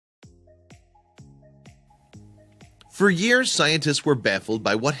For years, scientists were baffled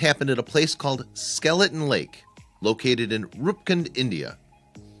by what happened at a place called Skeleton Lake, located in ROOPKUND, India.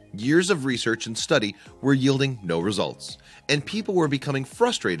 Years of research and study were yielding no results, and people were becoming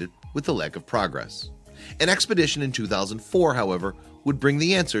frustrated with the lack of progress. An expedition in 2004, however, would bring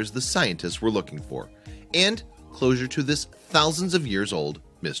the answers the scientists were looking for, and closure to this thousands of years old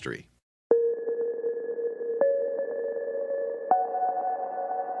mystery.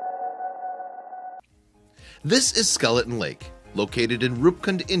 This is Skeleton Lake, located in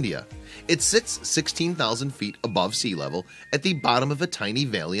ROOPKUND, India. It sits 16,000 feet above sea level at the bottom of a tiny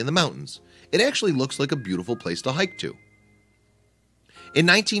valley in the mountains. It actually looks like a beautiful place to hike to. In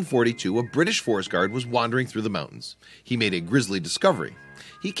 1942, a British forest guard was wandering through the mountains. He made a grisly discovery.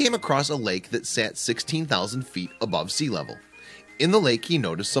 He came across a lake that sat 16,000 feet above sea level. In the lake, he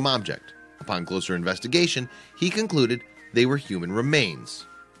noticed some object. Upon closer investigation, he concluded they were human remains.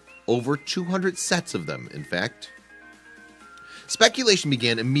 Over 200 sets of them, in fact. Speculation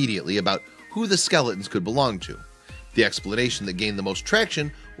began immediately about who the skeletons could belong to. The explanation that gained the most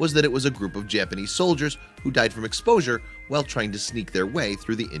traction was that it was a group of Japanese soldiers who died from exposure while trying to sneak their way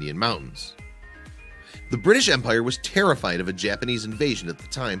through the Indian mountains. The British Empire was terrified of a Japanese invasion at the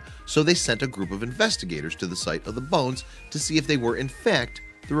time, so they sent a group of investigators to the site of the bones to see if they were in fact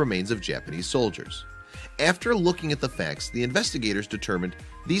the remains of Japanese soldiers. After looking at the facts, the investigators determined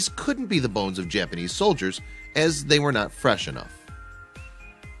these couldn't be the bones of Japanese soldiers, as they were not fresh enough.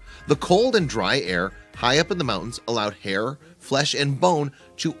 The cold and dry air high up in the mountains allowed hair, flesh, and bone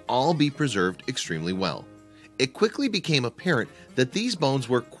to all be preserved extremely well. It quickly became apparent that these bones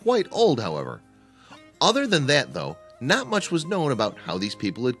were quite old, however. Other than that, though, not much was known about how these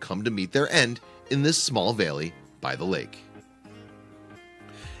people had come to meet their end in this small valley by the lake.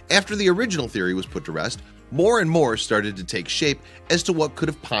 After the original theory was put to rest, more and more started to take shape as to what could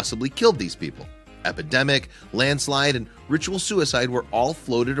have possibly killed these people. Epidemic, landslide, and ritual suicide were all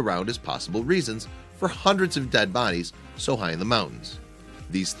floated around as possible reasons for hundreds of dead bodies so high in the mountains.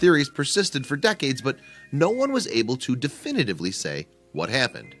 These theories persisted for decades, but no one was able to definitively say what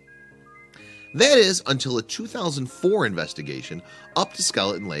happened. That is, until a 2004 investigation up to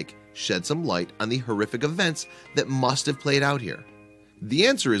Skeleton Lake shed some light on the horrific events that must have played out here. The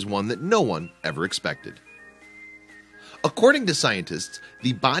answer is one that no one ever expected. According to scientists,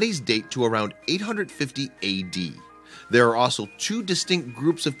 the bodies date to around 850 AD. There are also two distinct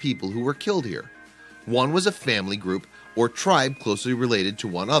groups of people who were killed here. One was a family group or tribe closely related to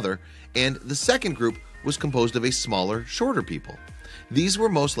one other, and the second group was composed of a smaller, shorter people. These were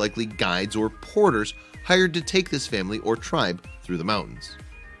most likely guides or porters hired to take this family or tribe through the mountains.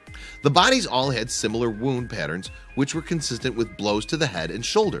 The bodies all had similar wound patterns, which were consistent with blows to the head and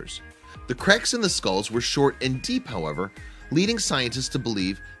shoulders. The cracks in the skulls were short and deep, however, leading scientists to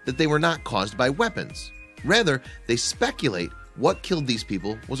believe that they were not caused by weapons. Rather, they speculate what killed these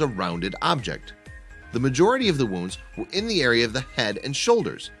people was a rounded object. The majority of the wounds were in the area of the head and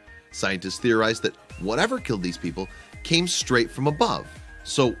shoulders. Scientists theorized that whatever killed these people came straight from above.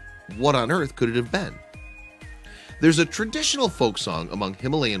 So what on earth could it have been? There's a traditional folk song among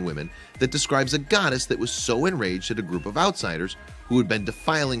Himalayan women that describes a goddess that was so enraged at a group of outsiders who had been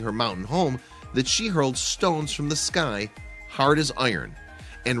defiling her mountain home that she hurled stones from the sky, hard as iron,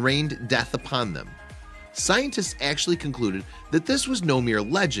 and rained death upon them. Scientists actually concluded that this was no mere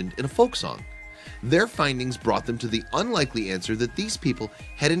legend in a folk song. Their findings brought them to the unlikely answer that these people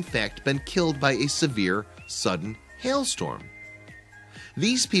had in fact been killed by a severe, sudden hailstorm.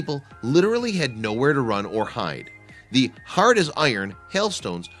 These people literally had nowhere to run or hide. The hard as iron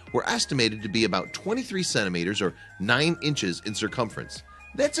hailstones were estimated to be about 23 centimeters or 9 inches in circumference.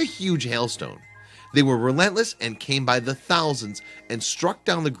 That's a huge hailstone. They were relentless and came by the thousands and struck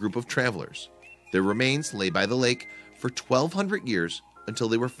down the group of travelers. Their remains lay by the lake for 1,200 years until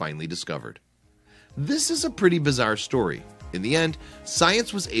they were finally discovered. This is a pretty bizarre story. In the end,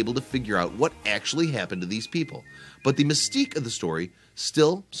 science was able to figure out what actually happened to these people, but the mystique of the story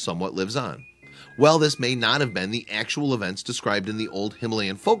still somewhat lives on. While this may not have been the actual events described in the old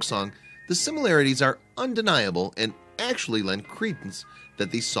Himalayan folk song, the similarities are undeniable and actually lend credence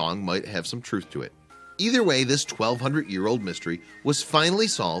that the song might have some truth to it. Either way, this 1,200-year-old mystery was finally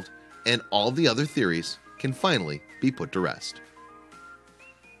solved, and all the other theories can finally be put to rest.